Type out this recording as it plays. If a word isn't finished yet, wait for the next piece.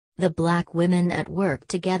the black women at work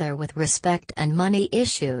together with respect and money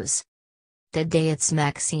issues. Today it's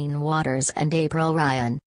Maxine Waters and April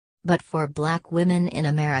Ryan. But for black women in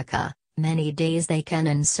America, many days they can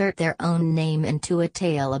insert their own name into a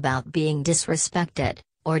tale about being disrespected,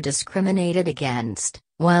 or discriminated against,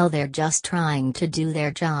 while they're just trying to do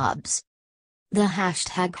their jobs. The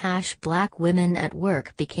hashtag Black Women at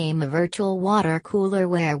Work became a virtual water cooler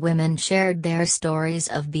where women shared their stories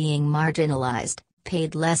of being marginalized,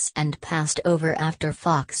 paid less and passed over after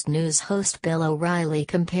Fox News host Bill O'Reilly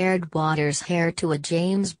compared Waters' hair to a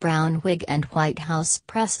James Brown wig, and White House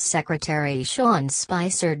Press Secretary Sean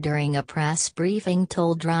Spicer during a press briefing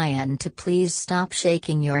told Ryan to please stop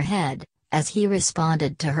shaking your head, as he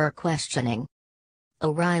responded to her questioning.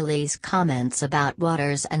 O'Reilly's comments about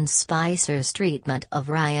Waters and Spicer's treatment of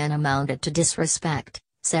Ryan amounted to disrespect,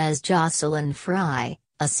 says Jocelyn Frye,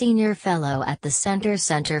 a senior fellow at the Center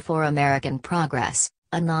for American Progress,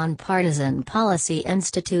 a nonpartisan policy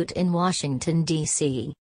institute in Washington,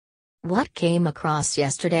 D.C. What came across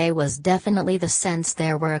yesterday was definitely the sense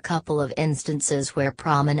there were a couple of instances where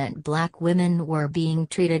prominent black women were being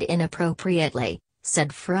treated inappropriately,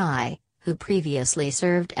 said Frye, who previously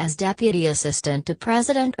served as Deputy Assistant to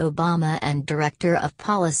President Obama and Director of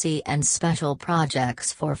Policy and Special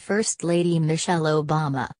Projects for First Lady Michelle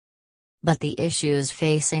Obama. But the issues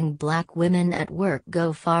facing black women at work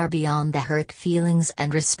go far beyond the hurt feelings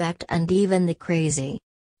and respect and even the crazy.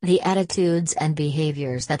 The attitudes and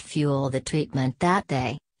behaviors that fuel the treatment that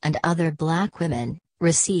they, and other black women,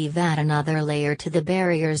 receive add another layer to the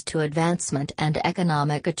barriers to advancement and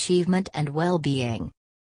economic achievement and well-being.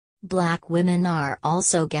 Black women are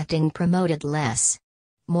also getting promoted less.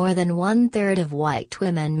 More than 1/3 of white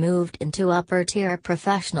women moved into upper-tier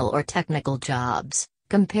professional or technical jobs,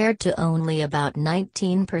 compared to only about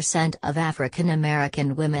 19% of African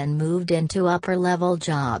American women moved into upper-level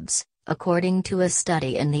jobs, according to a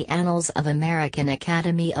study in the Annals of American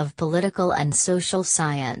Academy of Political and Social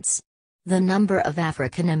Science. The number of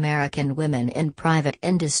African American women in private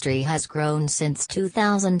industry has grown since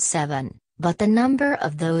 2007. But the number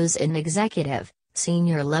of those in executive,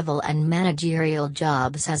 senior level and managerial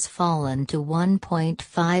jobs has fallen to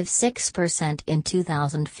 1.56% in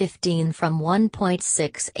 2015 from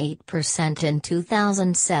 1.68% in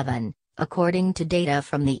 2007, according to data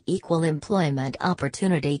from the Equal Employment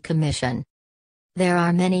Opportunity Commission. There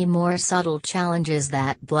are many more subtle challenges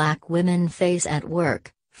that black women face at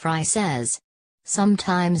work, Frye says.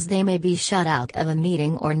 Sometimes they may be shut out of a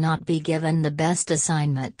meeting or not be given the best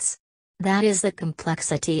assignments. That is the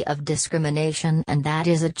complexity of discrimination, and that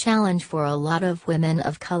is a challenge for a lot of women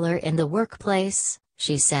of color in the workplace,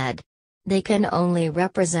 she said. They can only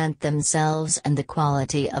represent themselves and the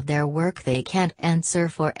quality of their work. They can't answer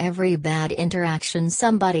for every bad interaction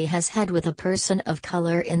somebody has had with a person of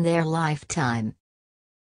color in their lifetime.